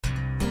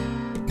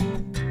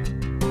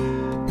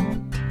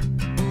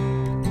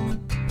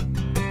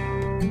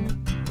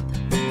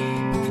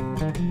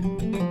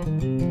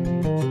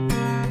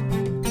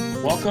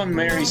Welcome,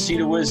 Mary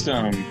Seat of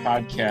Wisdom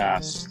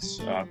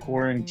podcast,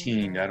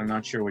 quarantined. I'm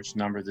not sure which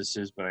number this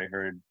is, but I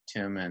heard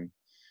Tim and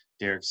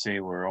Derek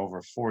say we're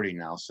over 40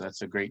 now, so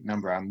that's a great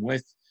number. I'm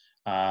with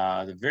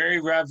the very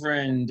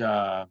Reverend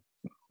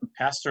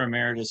Pastor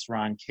Emeritus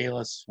Ron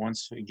Kalas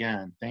once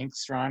again.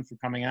 Thanks, Ron, for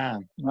coming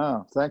on.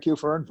 No, thank you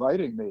for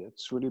inviting me.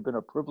 It's really been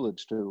a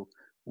privilege to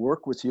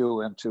work with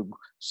you and to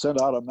send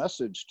out a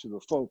message to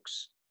the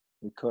folks,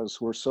 because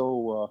we're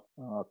so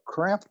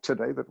cramped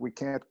today that we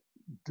can't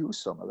do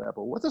some of that.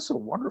 But what is a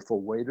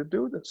wonderful way to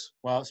do this?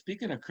 Well,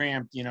 speaking of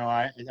cramped,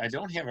 I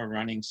don't have a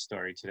running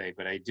story today,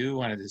 but I do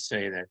wanted to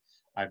say that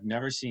I've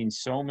never seen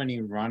so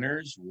many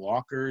runners,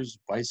 walkers,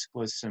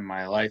 bicyclists in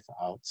my life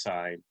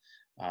outside.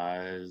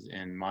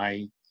 In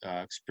my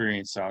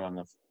experience out on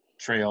the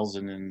trails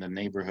and in the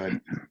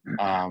neighborhood.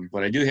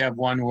 But I do have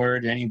one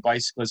word: any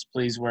bicyclist,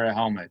 please wear a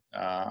helmet.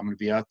 I'm going to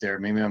be out there.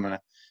 Maybe I'm going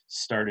to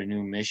start a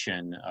new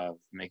mission of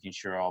making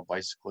sure all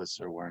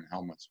bicyclists are wearing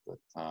helmets. But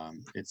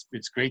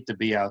it's great to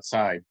be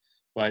outside.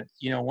 But,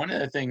 one of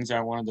the things I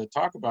wanted to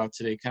talk about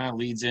today kind of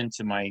leads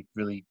into my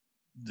really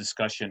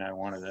discussion I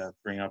wanted to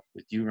bring up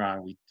with you,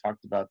 Ron. We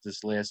talked about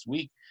this last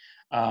week.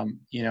 I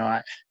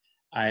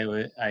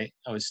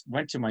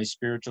went to my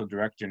spiritual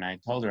director and I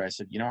told her, I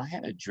said, I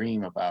had a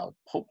dream about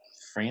Pope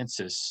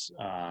Francis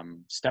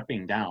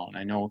stepping down.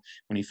 I know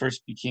when he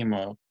first became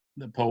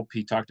the Pope,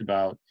 he talked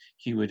about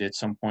he would at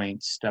some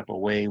point step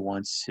away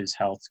once his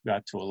health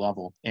got to a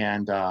level.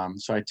 And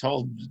so I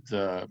told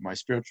my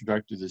spiritual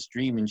director this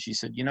dream, and she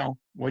said,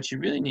 what you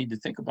really need to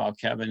think about,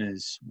 Kevin,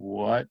 is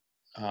what's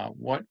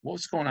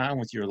going on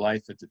with your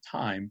life at the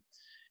time.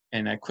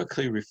 And I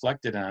quickly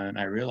reflected on it, and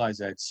I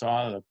realized I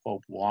saw the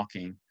Pope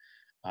walking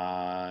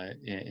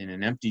in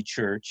an empty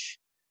church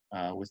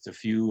with a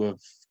few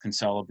of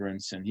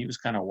concelebrants, and he was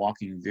kind of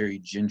walking very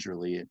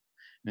gingerly. And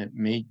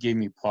it gave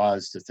me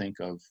pause to think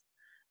of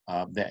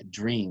that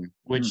dream,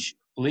 which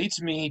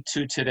leads me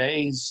to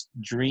today's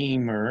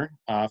dreamer,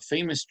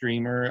 famous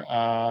dreamer,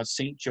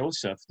 Saint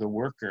Joseph, the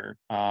worker.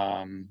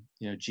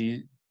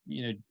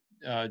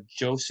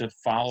 Joseph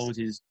followed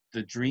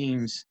the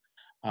dreams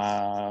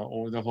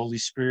or the Holy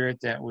Spirit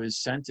that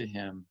was sent to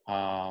him.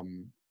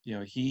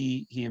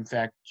 He in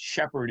fact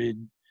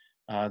shepherded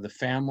the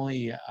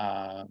family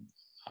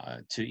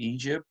to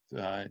Egypt,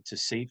 to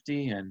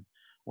safety, and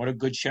what a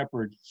good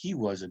shepherd he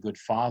was, a good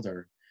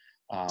father,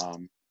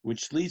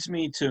 which leads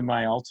me to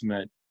my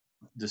ultimate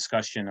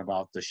discussion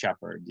about the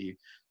shepherd,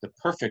 the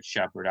perfect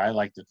shepherd. I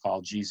like to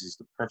call Jesus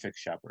the perfect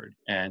shepherd.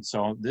 And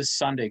so this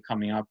Sunday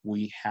coming up,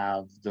 we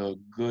have the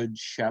Good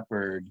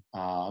Shepherd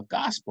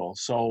gospel.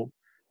 So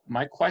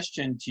my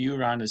question to you,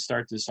 Ron, to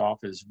start this off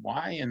is,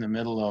 why in the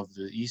middle of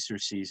the Easter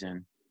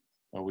season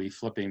are we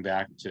flipping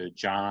back to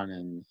John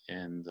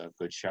and the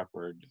Good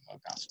Shepherd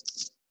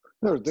gospel?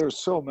 There's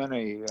so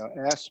many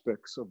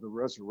aspects of the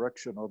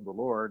resurrection of the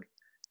Lord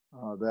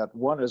that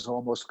one is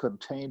almost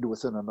contained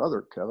within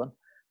another, Kevin.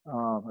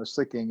 I was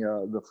thinking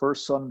the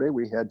first Sunday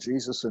we had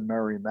Jesus and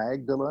Mary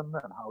Magdalene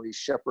and how he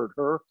shepherded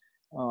her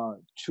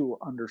to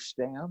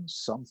understand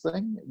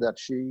something that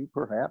she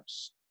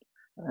perhaps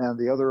and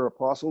the other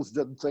apostles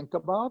didn't think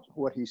about,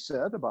 what he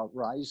said about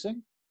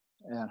rising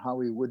and how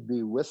he would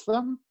be with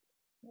them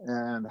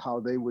and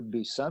how they would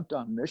be sent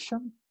on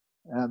mission.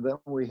 And then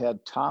we had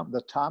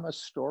the Thomas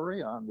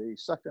story on the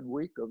second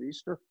week of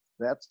Easter,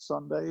 that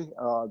Sunday,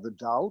 the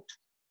doubt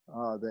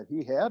that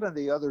he had and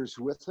the others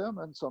with him,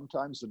 and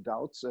sometimes the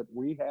doubts that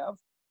we have,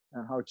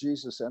 and how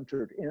Jesus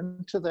entered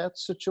into that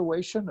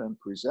situation and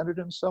presented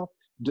himself.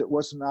 It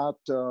was not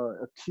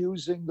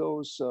accusing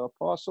those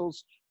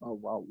apostles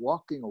while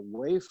walking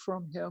away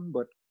from him,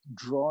 but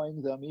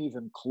drawing them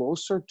even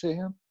closer to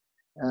him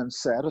and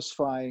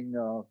satisfying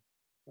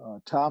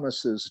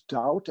Thomas's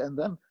doubt. And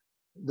then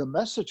the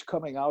message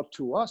coming out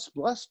to us: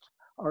 blessed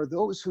are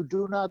those who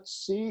do not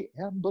see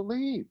and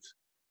believe.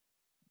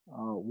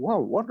 What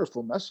a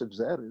wonderful message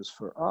that is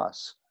for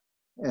us.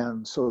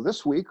 And so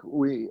this week,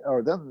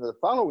 then the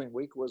following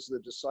week was the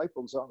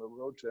disciples on the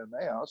road to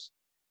Emmaus,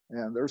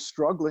 and they're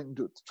struggling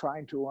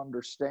trying to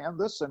understand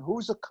this, and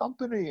who's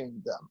accompanying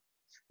them.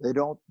 They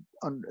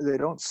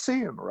don't see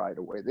him right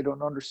away. They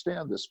don't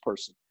understand this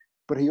person,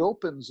 but he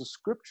opens the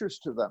scriptures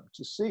to them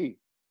to see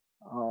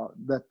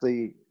that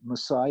the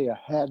Messiah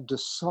had to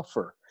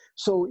suffer.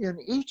 So in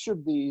each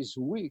of these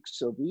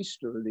weeks of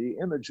Easter, the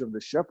image of the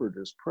shepherd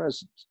is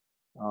present.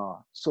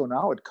 So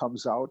now it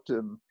comes out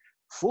in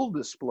full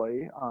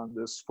display on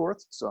this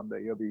fourth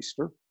Sunday of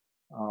Easter,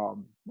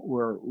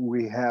 where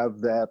we have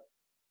that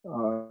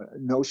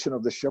notion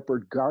of the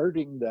shepherd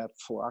guarding that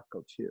flock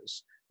of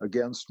his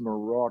against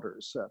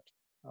marauders, that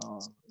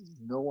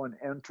no one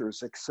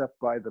enters except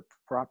by the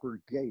proper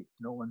gate.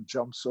 No one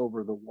jumps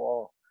over the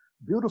wall.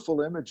 Beautiful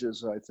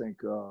images, I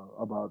think,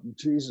 about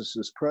Jesus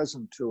is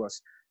present to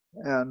us.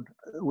 And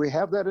we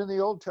have that in the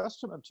Old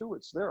Testament too.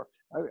 It's there.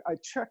 I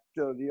checked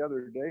the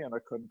other day in a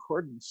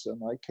concordance,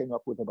 and I came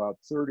up with about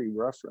 30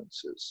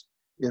 references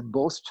in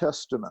both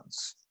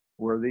Testaments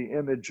where the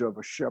image of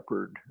a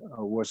shepherd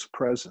was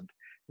present.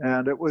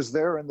 And it was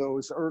there in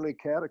those early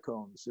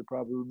catacombs. You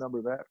probably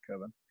remember that,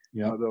 Kevin.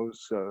 Yep.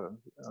 Those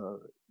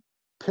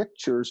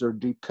pictures or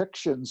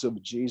depictions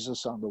of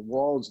Jesus on the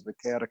walls of the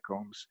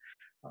catacombs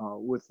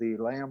with the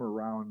lamb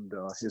around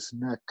his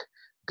neck,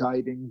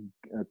 guiding,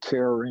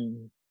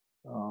 caring.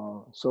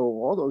 So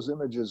all those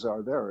images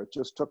are there. It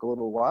just took a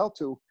little while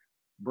to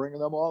bring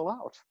them all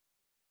out.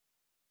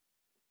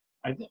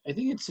 I think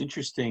it's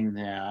interesting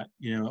that,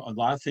 a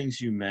lot of things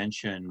you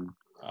mentioned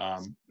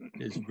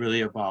is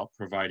really about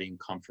providing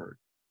comfort.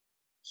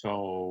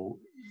 So,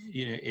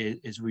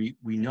 as we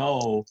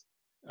know,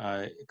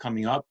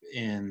 coming up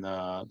in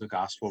the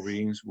gospel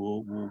readings,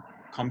 we'll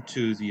come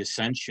to the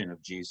ascension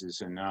of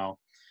Jesus, and now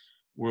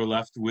we're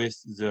left with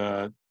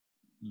the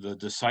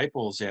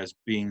disciples as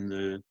being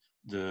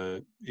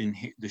the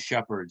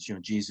shepherds.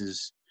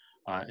 Jesus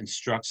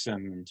instructs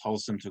them and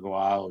tells them to go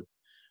out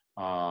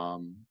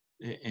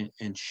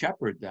and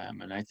shepherd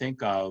them. And I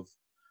think of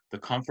the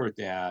comfort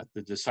that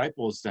the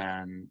disciples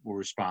then were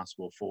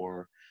responsible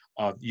for.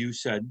 You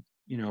said,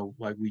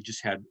 like we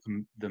just had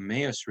the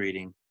Emmaus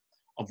reading,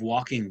 of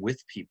walking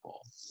with people,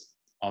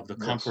 of the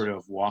comfort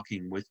of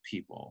walking with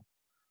people.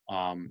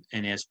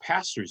 And as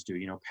pastors do,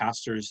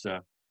 pastors,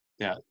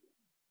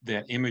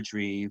 that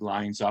imagery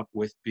lines up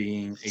with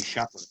being a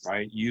shepherd,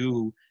 right?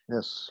 You,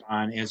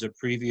 as a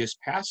previous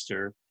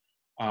pastor,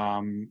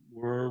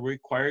 were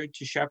required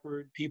to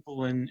shepherd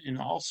people in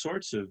all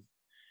sorts of,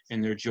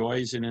 in their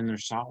joys and in their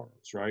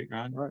sorrows, right,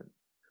 Ron? Right.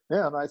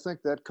 Yeah, and I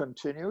think that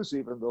continues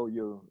even though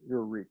you're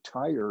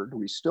retired.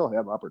 We still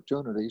have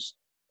opportunities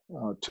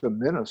to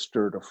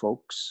minister to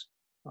folks.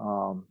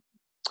 And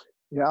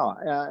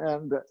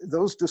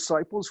those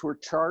disciples were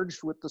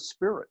charged with the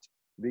Spirit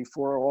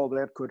before all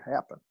that could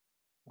happen.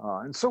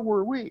 And so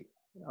were we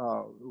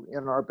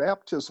in our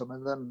baptism,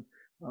 and then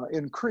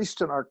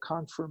increased in our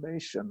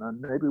confirmation.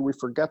 And maybe we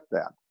forget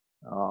that.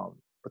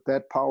 But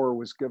that power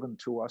was given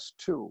to us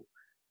too.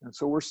 And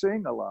so we're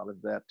seeing a lot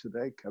of that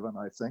today, Kevin,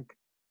 I think,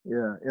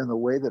 in the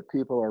way that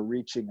people are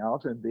reaching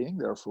out and being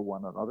there for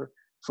one another.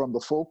 From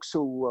the folks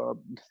who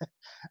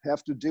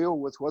have to deal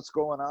with what's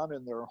going on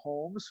in their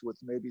homes with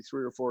maybe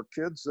 3 or 4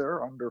 kids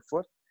there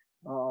underfoot,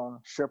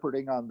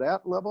 shepherding on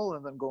that level,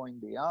 and then going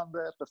beyond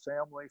that to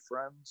family,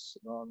 friends.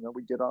 Then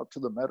we get out to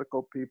the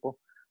medical people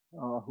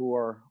who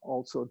are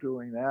also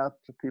doing that,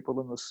 to people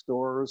in the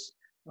stores.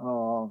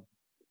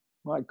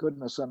 My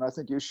goodness, and I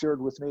think you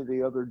shared with me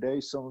the other day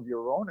some of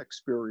your own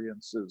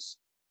experiences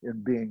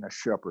in being a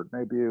shepherd.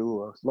 Maybe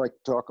you like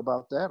to talk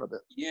about that a bit.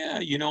 Yeah,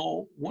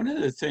 one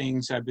of the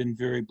things I've been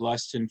very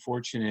blessed and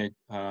fortunate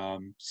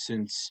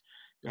since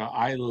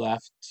I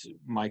left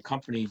my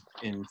company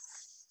in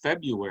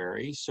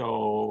February,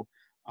 so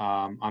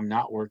I'm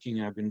not working,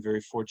 and I've been very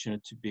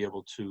fortunate to be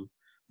able to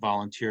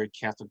volunteer at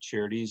Catholic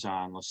Charities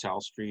on LaSalle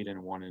Street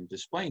and one in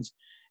Des Plaines.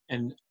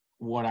 And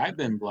what I've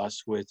been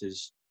blessed with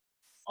is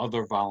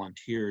other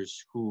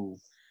volunteers who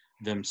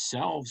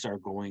themselves are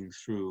going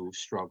through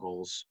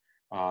struggles.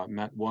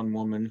 Met one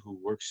woman who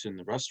works in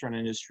the restaurant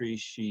industry.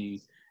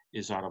 She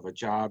is out of a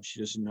job. She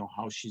doesn't know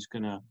how she's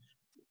going to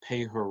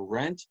pay her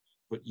rent,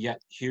 but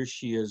yet here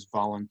she is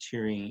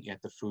volunteering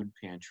at the food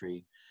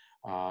pantry.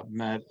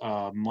 Met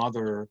a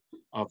mother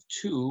of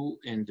 2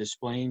 in Des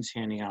Plaines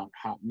handing out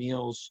hot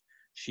meals.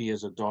 She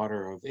has a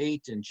daughter of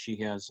 8, and she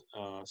has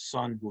a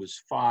son who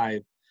is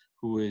 5,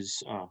 who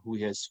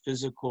has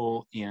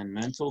physical and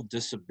mental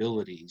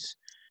disabilities.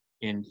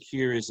 And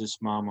here is this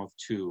mom of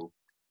 2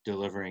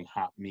 delivering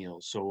hot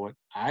meals. So what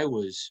I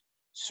was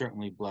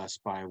certainly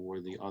blessed by were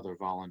the other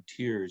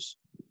volunteers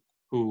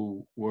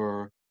who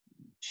were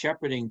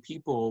shepherding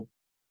people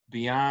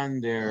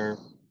beyond their,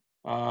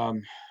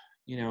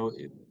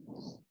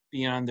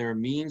 beyond their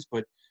means,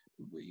 but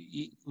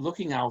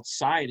looking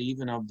outside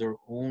even of their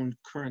own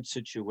current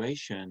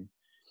situation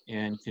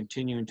and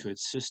continuing to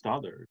assist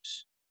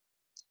others.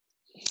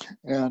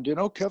 And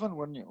Kevin,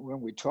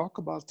 when we talk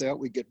about that,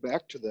 we get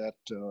back to that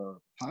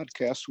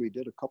podcast we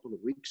did a couple of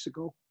weeks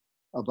ago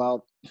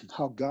about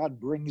how God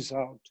brings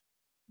out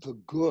the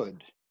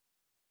good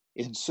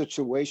in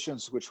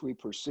situations which we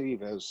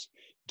perceive as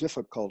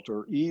difficult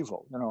or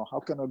evil. How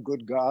can a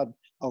good God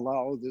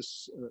allow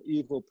this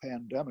evil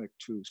pandemic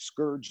to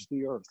scourge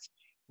the earth?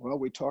 Well,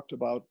 we talked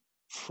about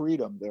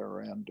freedom there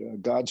and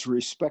God's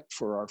respect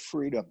for our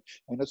freedom.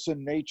 And it's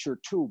in nature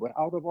too. But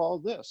out of all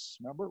this,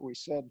 remember, we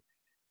said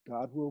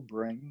God will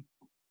bring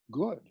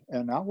good.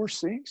 And now we're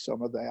seeing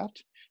some of that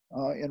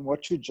in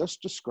what you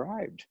just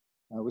described.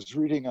 I was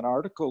reading an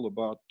article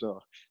about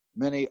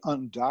many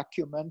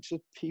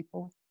undocumented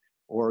people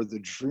or the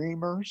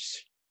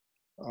dreamers.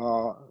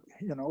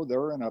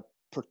 They're in a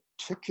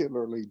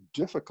particularly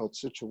difficult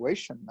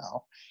situation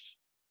now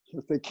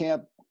if they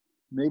can't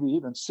maybe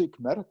even seek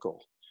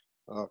medical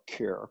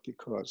care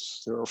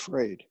because they're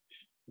afraid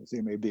that they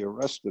may be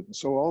arrested. And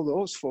so all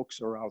those folks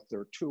are out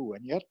there too.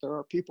 And yet there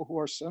are people who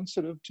are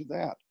sensitive to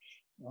that,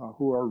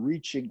 who are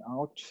reaching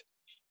out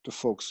to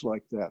folks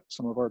like that.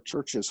 Some of our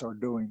churches are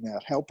doing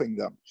that, helping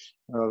them,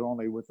 not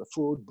only with the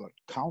food, but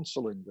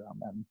counseling them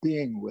and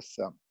being with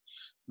them.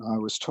 I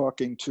was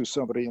talking to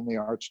somebody in the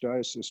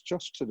Archdiocese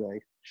just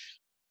today,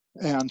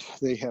 and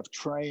they have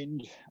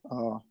trained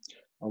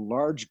a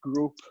large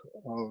group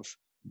of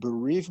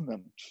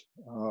bereavement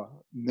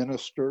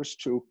ministers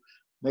to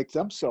make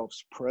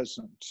themselves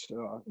present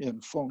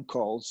in phone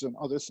calls and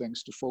other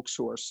things to folks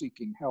who are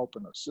seeking help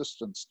and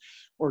assistance,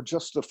 or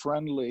just a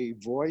friendly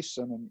voice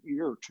and an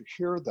ear to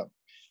hear them.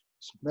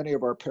 So many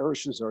of our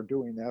parishes are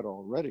doing that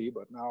already,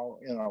 but now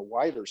in a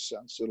wider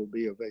sense, it'll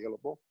be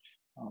available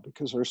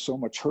because there's so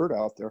much hurt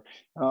out there.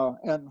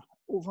 And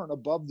over and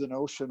above the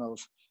notion of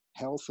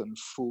health and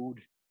food,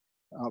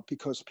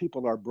 because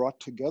people are brought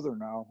together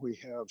now, we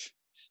have,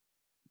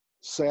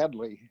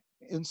 sadly,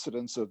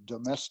 incidents of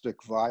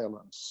domestic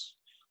violence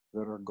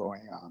that are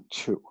going on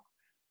too.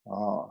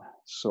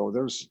 So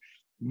there's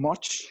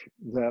much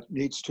that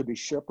needs to be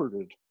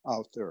shepherded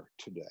out there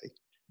today.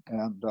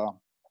 And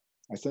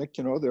I think,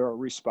 there are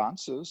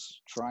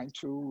responses trying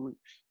to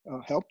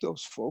help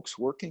those folks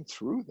working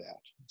through that.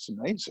 It's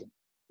amazing.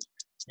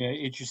 Yeah,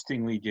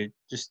 interestingly,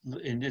 just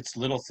and it's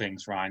little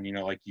things, Ron,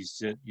 like you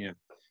said,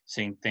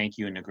 saying thank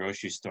you in the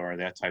grocery store,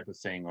 that type of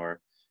thing. Or,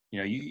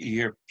 you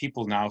hear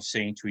people now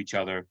saying to each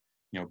other,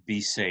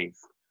 be safe.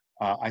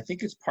 I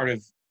think it's part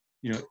of,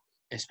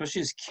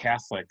 especially as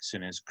Catholics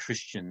and as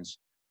Christians,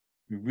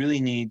 we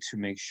really need to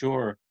make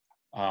sure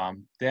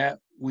that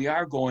we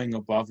are going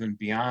above and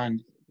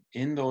beyond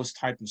in those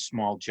type of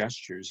small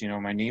gestures.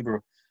 My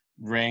neighbor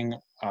rang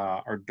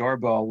our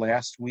doorbell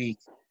last week,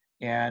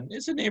 and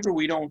it's a neighbor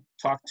we don't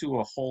talk to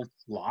a whole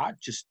lot,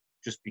 just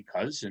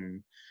because.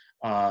 And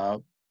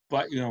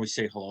but we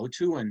say hello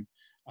to, and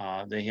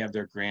they have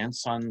their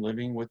grandson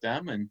living with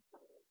them, and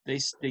they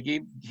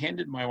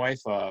handed my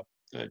wife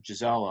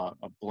Giselle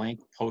a blank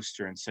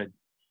poster and said,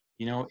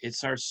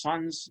 it's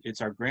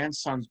our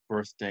grandson's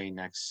birthday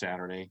next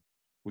Saturday.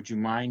 Would you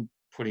mind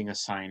putting a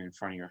sign in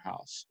front of your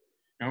house?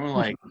 And we're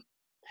like,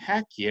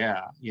 heck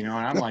yeah. And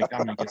I'm like,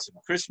 I'm going to get some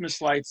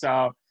Christmas lights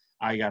out.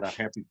 I got a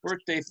happy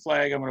birthday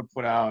flag I'm going to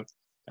put out.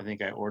 I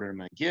think I ordered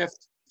him a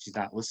gift. She's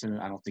not listening.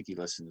 I don't think he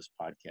listens to this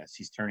podcast.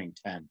 He's turning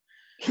 10.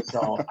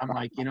 So I'm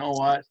like, you know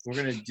what? We're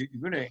going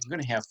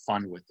to have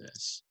fun with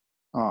this.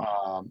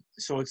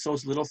 So it's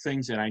those little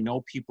things that I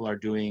know people are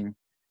doing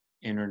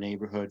in their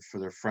neighborhood for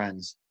their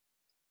friends.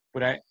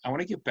 But I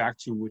want to get back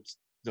to what's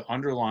the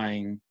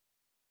underlying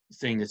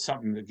thing. That's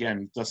something,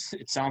 again,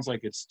 it sounds like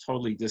it's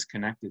totally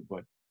disconnected,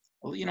 but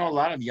a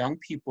lot of young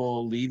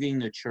people leaving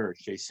the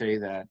church, they say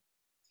that,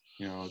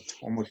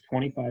 almost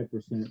 25%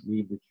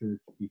 leave the church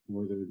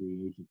before they're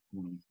the age of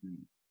 23.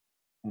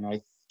 And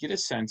I get a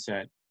sense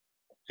that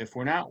if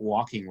we're not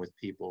walking with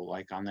people,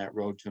 like on that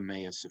road to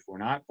Emmaus, if we're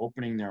not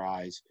opening their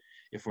eyes,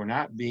 if we're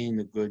not being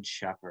the good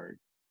shepherd,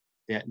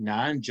 that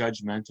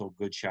non-judgmental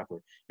good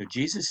shepherd.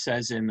 Jesus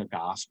says in the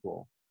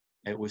gospel,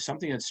 it was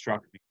something that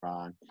struck me,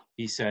 Ron.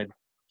 He said,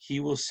 he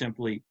will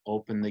simply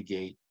open the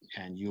gate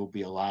and you'll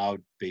be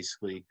allowed,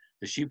 basically,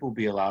 the sheep will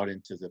be allowed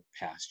into the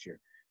pasture.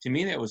 To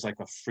me, that was like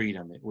a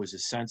freedom. It was a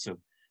sense of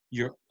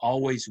you're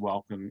always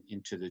welcome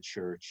into the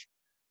church.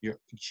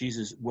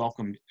 Jesus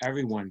welcomed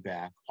everyone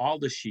back, all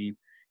the sheep,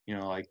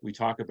 like we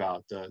talk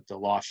about the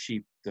lost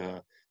sheep,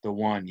 the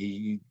one,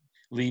 he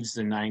leaves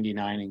the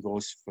 99 and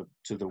goes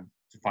to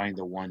find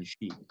the one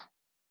sheep.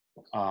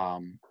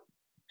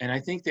 And I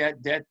think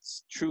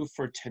that's true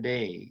for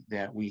today,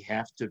 that we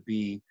have to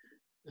be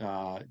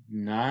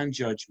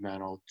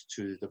non-judgmental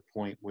to the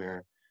point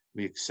where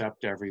we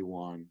accept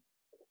everyone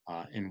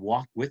and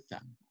walk with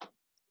them.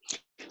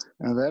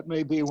 And that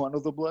may be one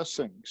of the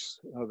blessings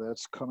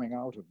that's coming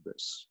out of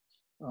this.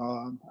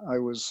 I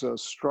was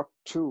struck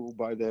too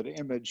by that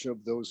image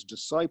of those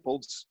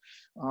disciples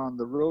on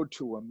the road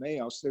to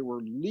Emmaus. They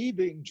were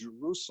leaving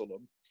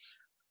Jerusalem,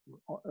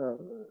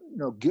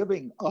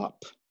 giving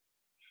up.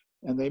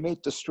 And they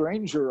meet the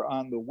stranger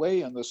on the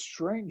way, and the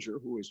stranger,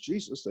 who is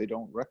Jesus, they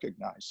don't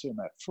recognize him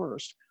at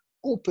first,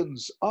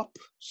 opens up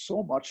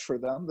so much for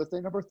them that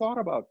they never thought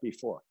about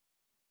before.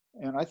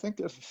 And I think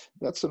if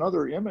that's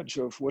another image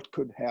of what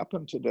could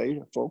happen today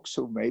to folks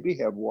who maybe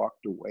have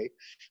walked away,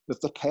 that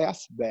the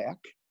path back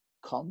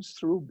comes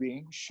through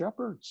being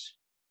shepherds.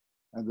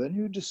 And then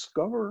you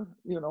discover,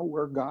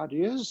 where God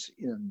is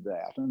in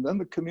that. And then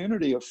the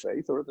community of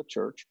faith, or the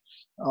church,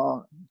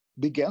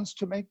 begins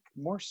to make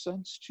more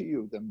sense to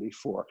you than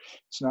before.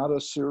 It's not a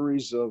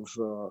series of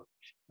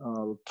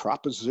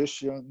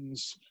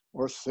propositions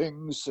or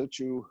things that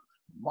you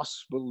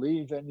must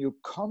believe, and you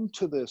come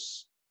to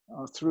this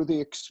through the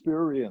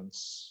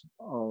experience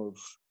of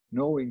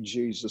knowing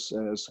Jesus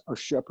as a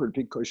shepherd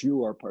because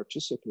you are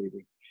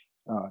participating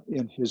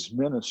in his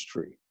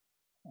ministry.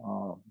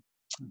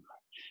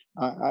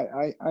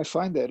 I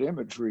find that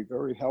imagery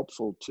very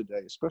helpful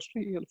today,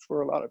 especially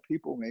for a lot of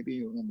people maybe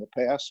in the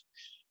past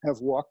have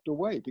walked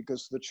away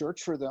because the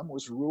church for them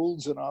was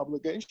rules and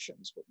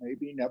obligations, but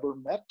maybe never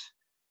met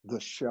the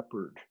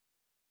shepherd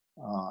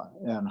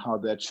and how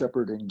that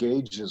shepherd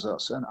engages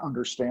us, and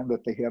understand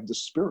that they have the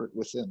Spirit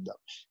within them.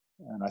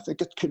 And I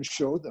think it can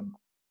show them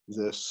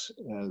this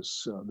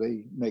as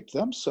they make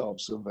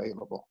themselves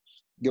available,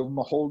 give them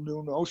a whole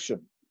new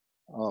notion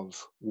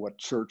of what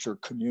church or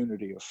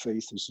community of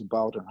faith is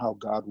about and how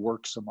God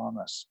works among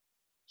us.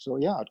 So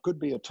yeah, it could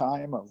be a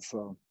time of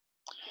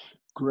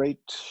great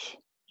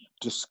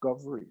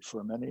discovery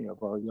for many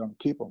of our young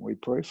people. We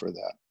pray for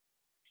that.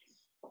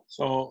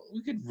 So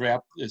we could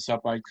wrap this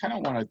up. I kind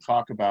of want to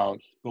talk about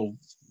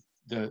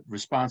the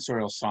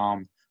responsorial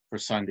psalm for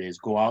Sundays.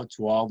 Go out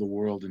to all the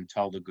world and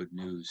tell the good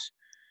news.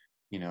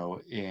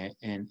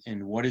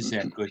 And what is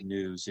that good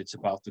news? It's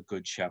about the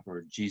good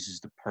shepherd, Jesus,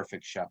 the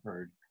perfect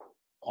shepherd,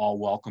 all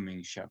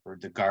welcoming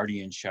shepherd, the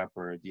guardian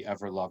shepherd, the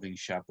ever loving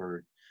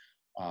shepherd.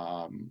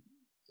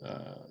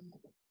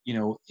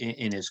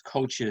 In his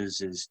coaches,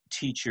 his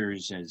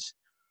teachers, his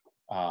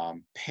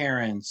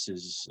parents,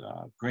 his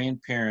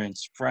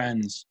grandparents,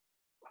 friends,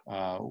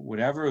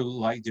 whatever.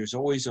 Like, there's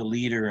always a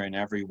leader in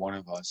every one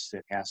of us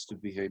that has to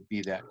be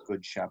that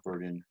good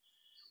shepherd. And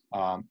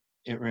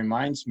it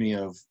reminds me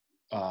of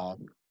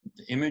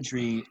the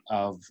imagery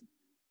of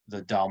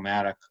the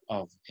dalmatic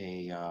of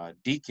a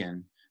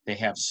deacon. They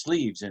have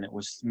sleeves, and it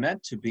was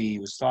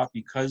thought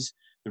because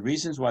the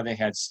reasons why they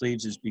had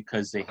sleeves is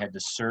because they had to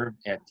serve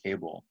at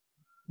table.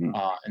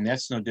 And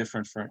that's no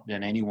different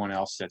than anyone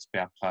else that's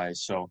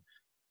baptized. So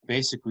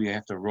basically, we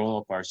have to roll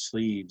up our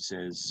sleeves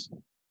as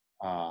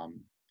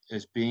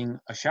being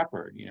a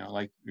shepherd.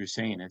 Like you're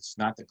saying, it's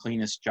not the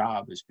cleanest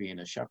job as being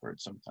a shepherd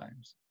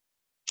sometimes.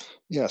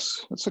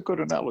 Yes, that's a good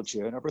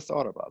analogy. I never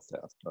thought about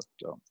that. But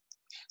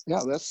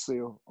yeah, that's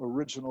the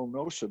original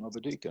notion of a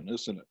deacon,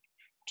 isn't it?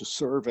 To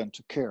serve and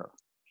to care.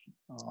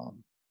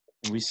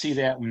 We see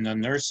that when the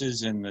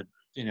nurses and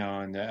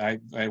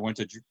I went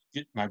to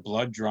get my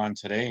blood drawn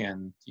today,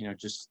 and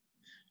just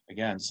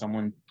again,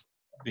 someone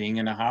being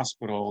in a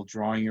hospital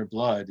drawing your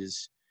blood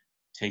is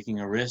taking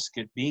a risk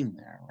at being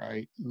there,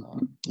 right?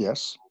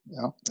 Yes,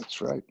 yeah, that's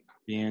right.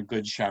 Being a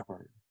good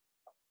shepherd.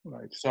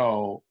 Right.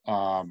 So,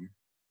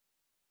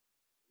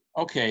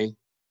 okay,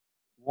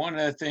 one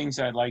of the things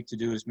I'd like to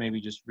do is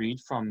maybe just read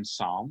from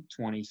Psalm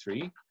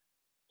 23.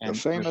 And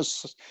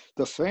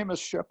the famous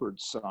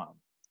shepherd's psalm.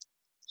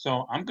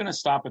 So I'm going to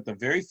stop at the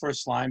very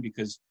first line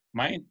because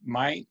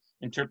my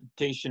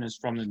interpretation is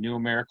from the New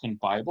American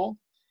Bible,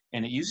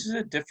 and it uses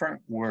a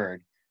different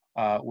word,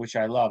 which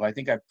I love. I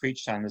think I've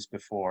preached on this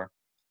before.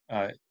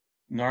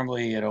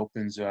 Normally it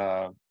opens,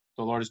 the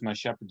Lord is my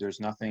shepherd,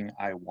 there's nothing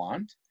I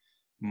want.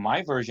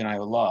 My version I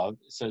love,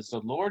 it says,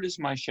 the Lord is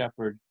my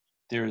shepherd,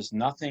 there is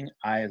nothing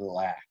I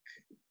lack.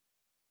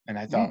 And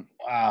I thought,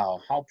 wow,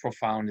 how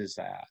profound is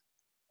that?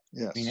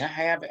 Yes. I mean, I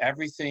have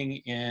everything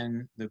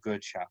in the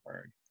Good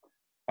Shepherd.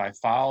 If I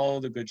follow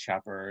the Good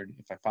Shepherd,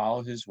 if I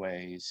follow his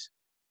ways,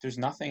 there's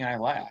nothing I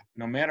lack,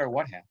 no matter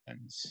what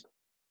happens.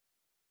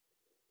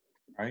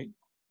 Right?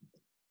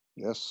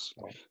 Yes.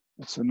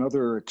 It's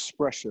another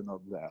expression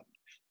of that.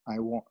 I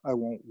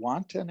won't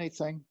want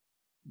anything,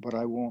 but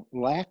I won't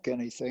lack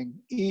anything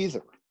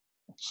either,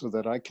 so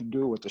that I can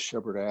do what the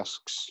shepherd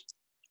asks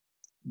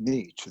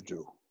me to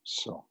do.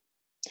 So,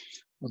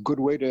 a good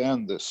way to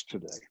end this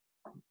today.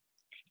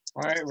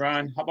 All right,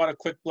 Ron, how about a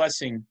quick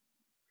blessing?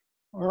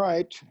 All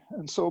right,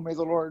 and so may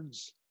the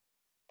Lord's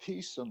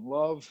peace and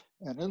love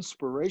and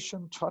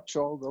inspiration touch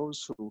all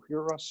those who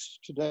hear us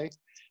today.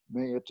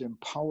 May it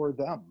empower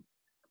them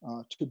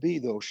to be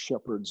those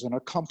shepherds and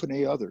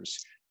accompany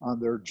others on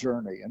their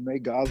journey. And may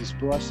God's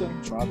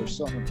blessing, Father,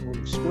 Son, and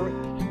Holy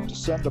Spirit,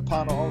 descend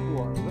upon all who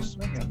are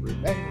listening and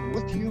remain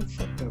with you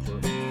forever.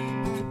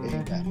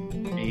 Amen.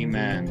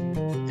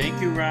 Amen.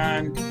 Thank you,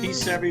 Ron.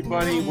 Peace,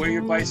 everybody. Wear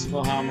your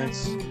bicycle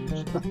helmets.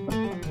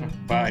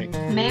 Bye.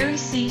 Mary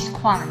Seat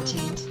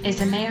Quarantined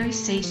is a Mary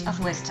Seat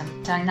of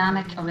Wisdom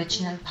dynamic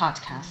original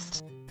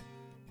podcast.